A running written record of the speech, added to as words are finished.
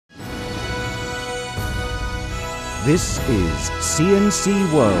This is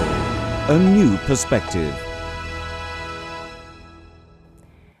CNC World, a new perspective.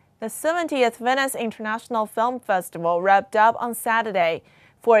 The 70th Venice International Film Festival wrapped up on Saturday.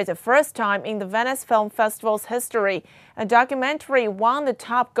 For the first time in the Venice Film Festival's history, a documentary won the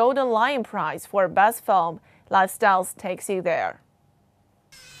top Golden Lion Prize for Best Film. Lifestyles takes you there.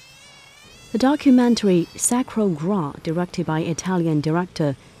 The documentary Sacro, directed by Italian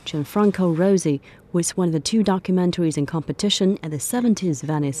director Gianfranco Rosi, was one of the two documentaries in competition at the 70th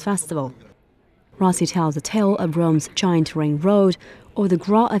Venice Festival. Rossi tells the tale of Rome's giant ring road, or the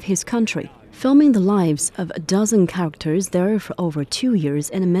Gra of his country, filming the lives of a dozen characters there for over 2 years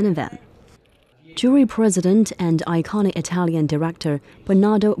in a minivan. Jury president and iconic Italian director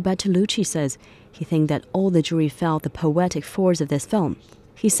Bernardo Bertolucci says he thinks that all the jury felt the poetic force of this film.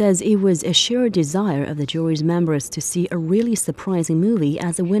 He says it was a sheer desire of the jury's members to see a really surprising movie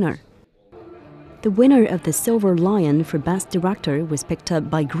as a winner. The winner of the Silver Lion for Best Director was picked up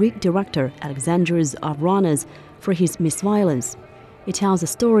by Greek director Alexandros Avranas for his Miss Violence. It tells the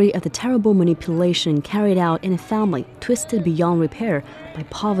story of the terrible manipulation carried out in a family twisted beyond repair by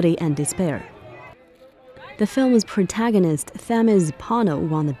poverty and despair. The film's protagonist, Themis Pano,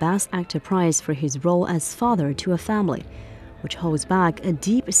 won the Best Actor prize for his role as father to a family, which holds back a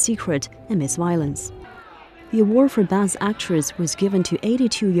deep secret in Miss Violence. The award for Best Actress was given to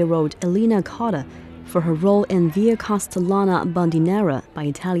 82-year-old Elena Cotta for her role in Via Castellana Bandinera by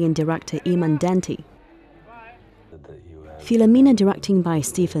Italian director Iman Denti. Filomena, directing by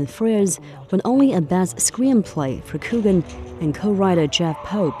Stephen Frears, won only a Best Screenplay for Coogan and co-writer Jeff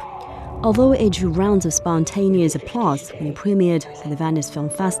Pope, although it drew rounds of spontaneous applause when it premiered at the Venice Film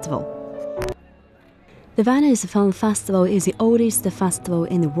Festival. The Venice Film Festival is the oldest festival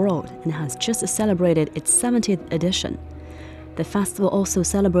in the world and has just celebrated its 70th edition. The festival also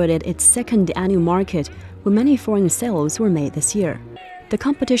celebrated its second annual market, where many foreign sales were made this year. The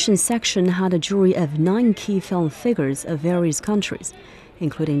competition section had a jury of 9 key film figures of various countries,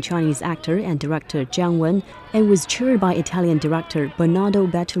 including Chinese actor and director Jiang Wen, and was chaired by Italian director Bernardo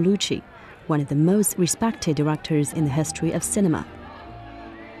Bertolucci, one of the most respected directors in the history of cinema.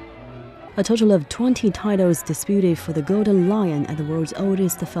 A total of 20 titles disputed for the Golden Lion at the world's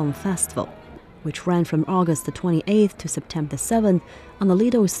oldest film festival, which ran from August the 28th to September the 7th on the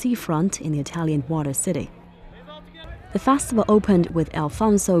Lido seafront in the Italian water city. The festival opened with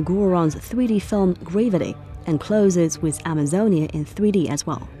Alfonso Cuarón's 3D film Gravity and closes with Amazonia in 3D as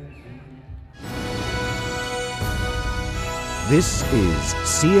well. This is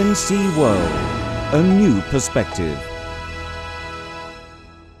CNC World, a new perspective.